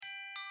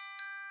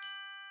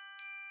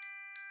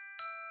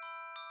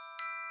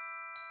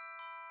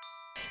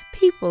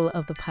people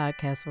of the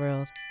podcast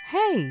world.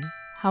 Hey,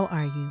 how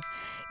are you?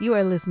 You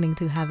are listening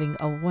to Having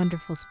a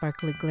Wonderful,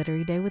 Sparkly,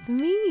 Glittery Day with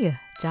me,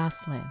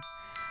 Jocelyn.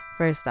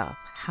 First off,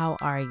 how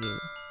are you?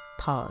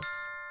 Pause,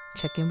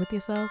 check in with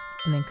yourself,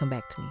 and then come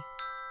back to me.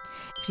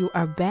 If you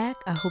are back,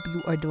 I hope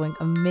you are doing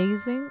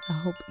amazing. I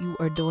hope you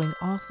are doing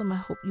awesome. I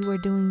hope you are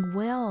doing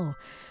well.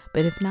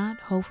 But if not,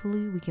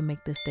 hopefully we can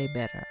make this day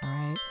better, all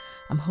right?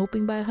 I'm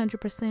hoping by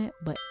 100%,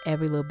 but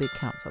every little bit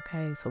counts,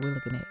 okay? So we're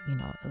looking at,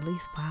 at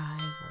least 5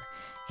 or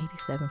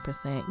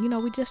 87%.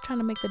 We're just trying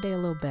to make the day a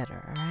little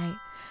better, all right?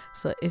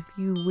 So if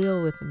you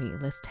will with me,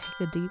 let's take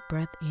a deep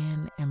breath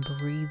in and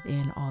breathe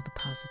in all the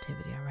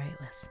positivity, all right?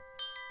 Let's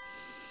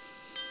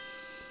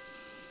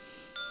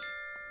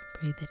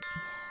breathe it in.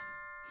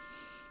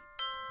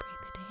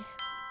 Breathe it in.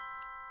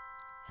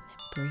 And then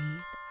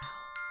breathe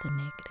out the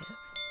negative.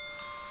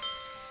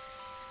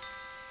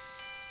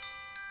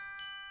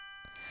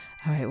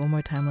 All right, one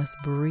more time. Let's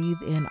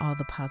breathe in all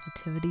the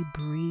positivity.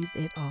 Breathe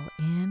it all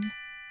in.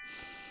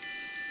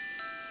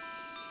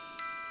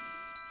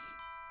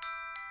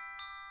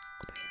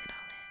 Breathe it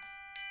all in.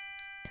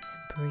 And then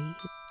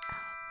breathe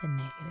out the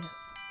negative.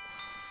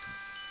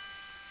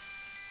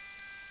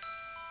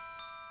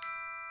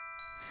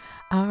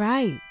 All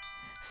right.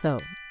 So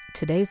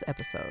today's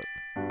episode,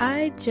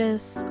 I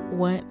just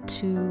want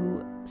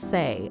to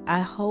say,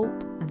 I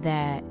hope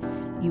that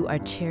you are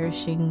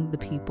cherishing the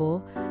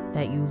people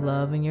that you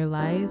love in your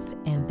life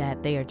and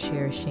that they are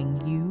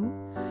cherishing you.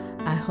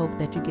 I hope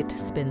that you get to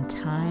spend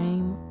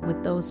time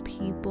with those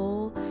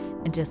people,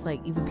 and just like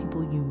even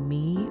people you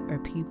meet or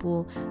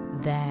people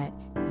that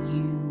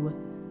you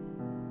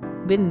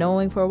been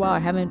knowing for a while or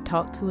haven't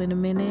talked to in a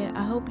minute,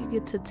 I hope you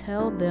get to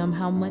tell them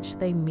how much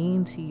they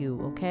mean to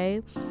you,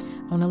 okay?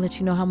 I want to let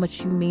you know how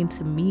much you mean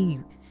to me,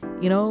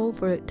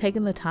 for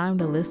taking the time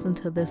to listen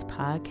to this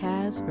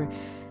podcast, for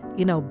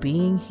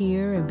being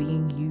here and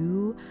being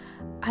you.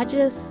 I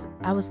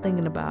was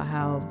thinking about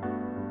how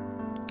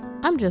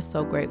I'm just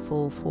so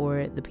grateful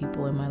for the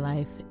people in my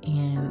life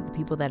and the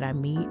people that I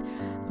meet.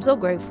 I'm so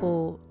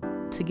grateful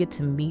to get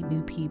to meet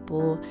new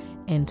people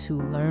and to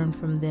learn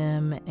from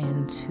them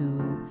and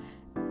to,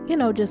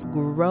 just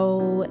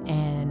grow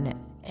and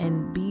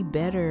be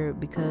better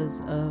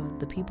because of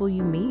the people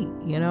you meet,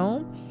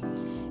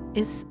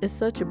 It's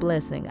such a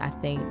blessing, I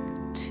think,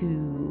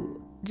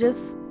 to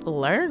just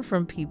learn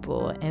from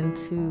people and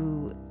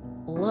to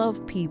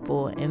love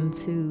people and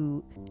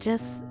to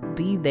just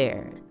be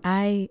there.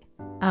 I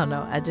don't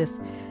know. I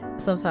just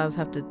sometimes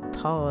have to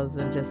pause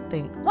and just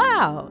think,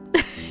 wow,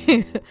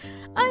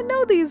 I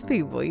know these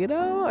people,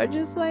 or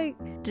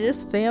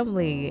just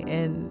family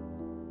and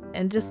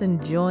just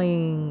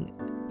enjoying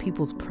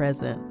people's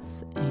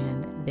presence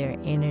and their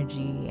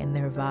energy and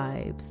their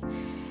vibes.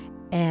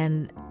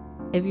 And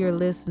if you're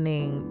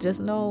listening,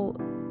 just know,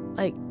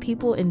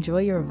 people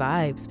enjoy your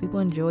vibes. People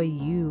enjoy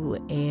you.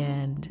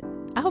 And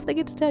I hope they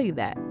get to tell you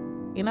that,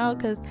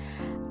 because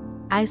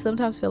I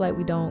sometimes feel like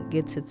we don't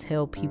get to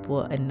tell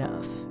people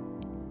enough.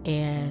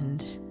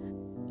 And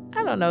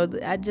I don't know,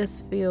 I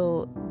just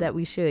feel that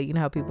we should.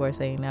 How people are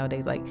saying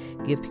nowadays,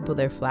 give people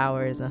their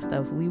flowers and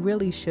stuff. We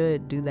really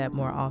should do that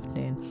more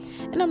often.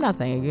 And I'm not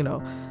saying,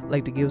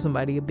 to give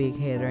somebody a big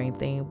head or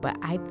anything, but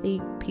I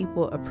think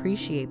people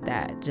appreciate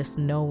that, just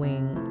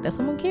knowing that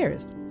someone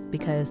cares.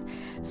 Because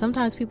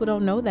sometimes people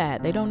don't know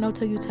that. They don't know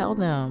till you tell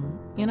them,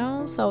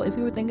 So if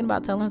you were thinking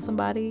about telling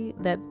somebody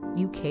that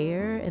you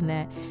care and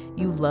that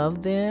you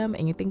love them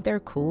and you think they're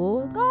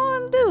cool, go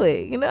on and do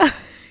it,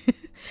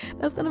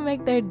 That's going to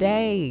make their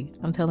day.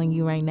 I'm telling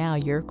you right now,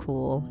 you're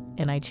cool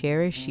and I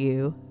cherish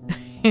you.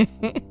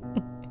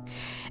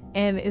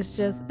 And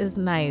it's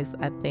nice,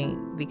 I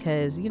think,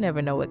 because you never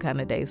know what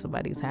kind of day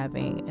somebody's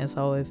having. And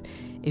so if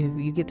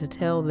you get to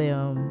tell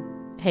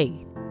them, hey,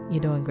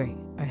 you're doing great,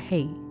 or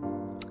hey,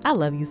 I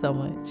love you so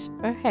much,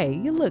 or hey,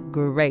 you look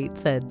great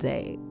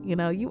today,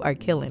 you are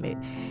killing it.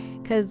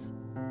 Because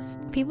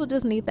people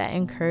just need that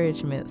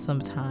encouragement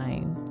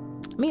sometime.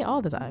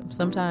 All the time.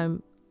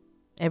 Sometime,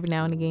 every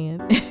now and again.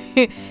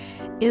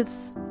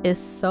 It's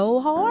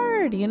so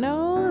hard,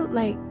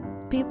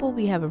 people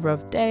be having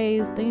rough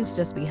days, things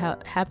just be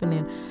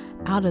happening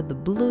out of the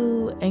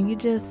blue,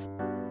 and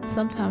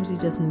sometimes you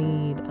just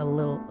need a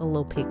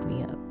little pick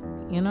me up,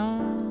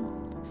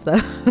 so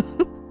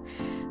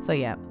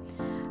yeah,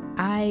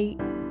 I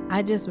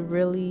just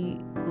really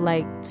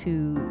like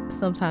to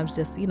sometimes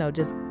just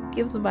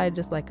give somebody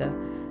just a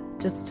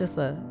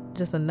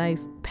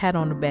nice pat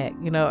on the back,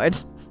 or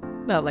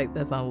not like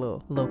that sounds a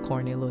little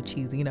corny, a little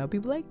cheesy,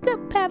 people like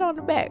good pat on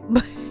the back,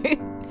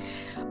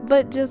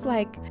 but just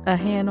like a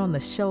hand on the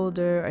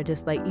shoulder, or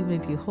just even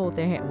if you hold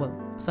their hand. Well,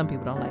 some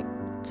people don't like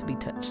to be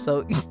touched,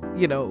 so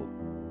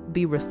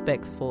be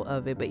respectful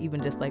of it, but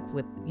even just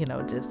with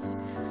just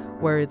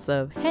words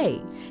of, hey,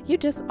 you're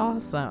just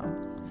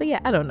awesome. So yeah,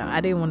 I don't know,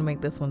 I didn't want to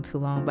make this one too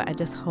long, but I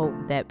just hope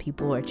that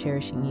people are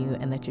cherishing you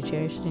and that you're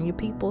cherishing your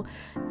people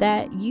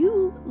that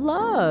you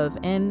love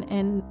and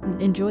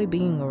enjoy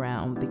being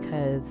around,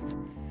 because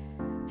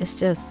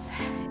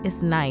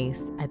it's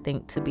nice, I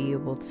think, to be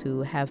able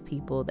to have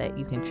people that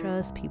you can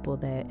trust, people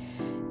that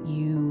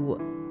you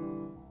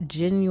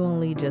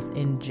genuinely just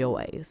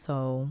enjoy.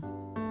 So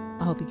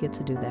I hope you get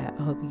to do that.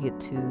 I hope you get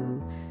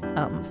to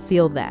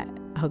feel that.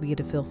 I hope you get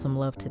to feel some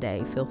love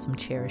today, feel some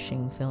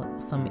cherishing, feel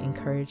some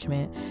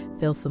encouragement,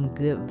 feel some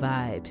good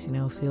vibes,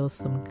 feel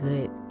some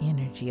good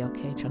energy,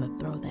 okay? Trying to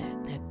throw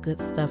that good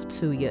stuff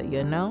to you,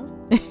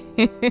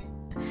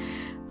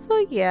 So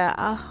yeah,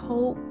 I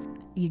hope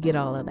you get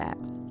all of that.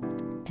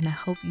 And I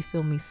hope you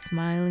feel me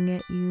smiling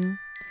at you.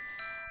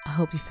 I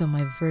hope you feel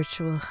my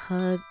virtual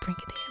hug. Bring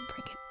it in.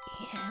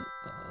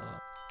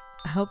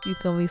 I hope you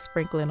feel me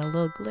sprinkling a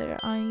little glitter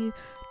on you.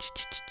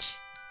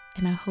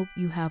 And I hope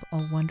you have a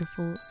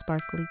wonderful,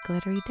 sparkly,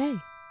 glittery day.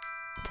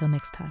 Until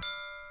next time.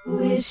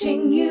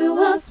 Wishing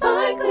you a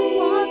sparkly,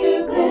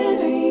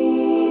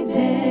 glittery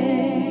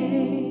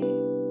day.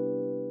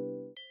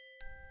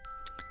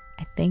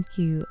 I thank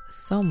you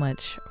so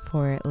much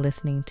for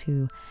listening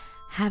to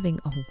Having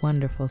a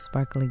Wonderful,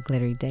 Sparkly,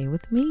 Glittery Day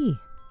with me,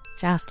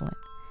 Jocelyn.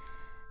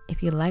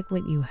 If you like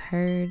what you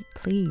heard,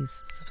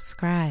 please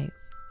subscribe,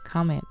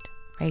 comment,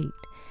 rate.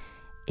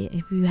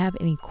 If you have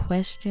any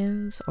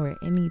questions or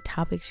any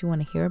topics you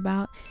want to hear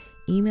about,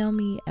 email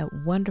me at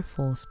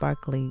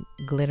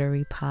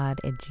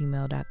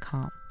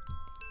wonderfulsparklyglitterypod@gmail.com.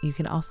 You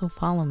can also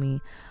follow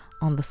me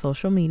on the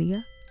social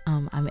media.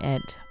 I'm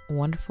at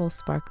Wonderful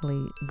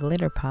Sparkly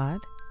Glitter Pod,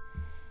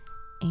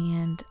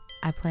 and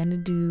I plan to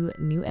do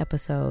new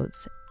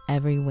episodes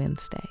every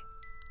Wednesday.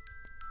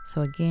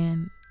 So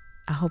again,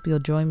 I hope you'll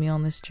join me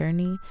on this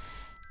journey,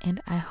 and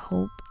I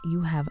hope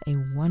you have a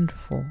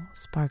wonderful,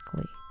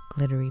 sparkly,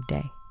 glittery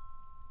day.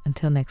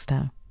 Until next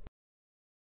time.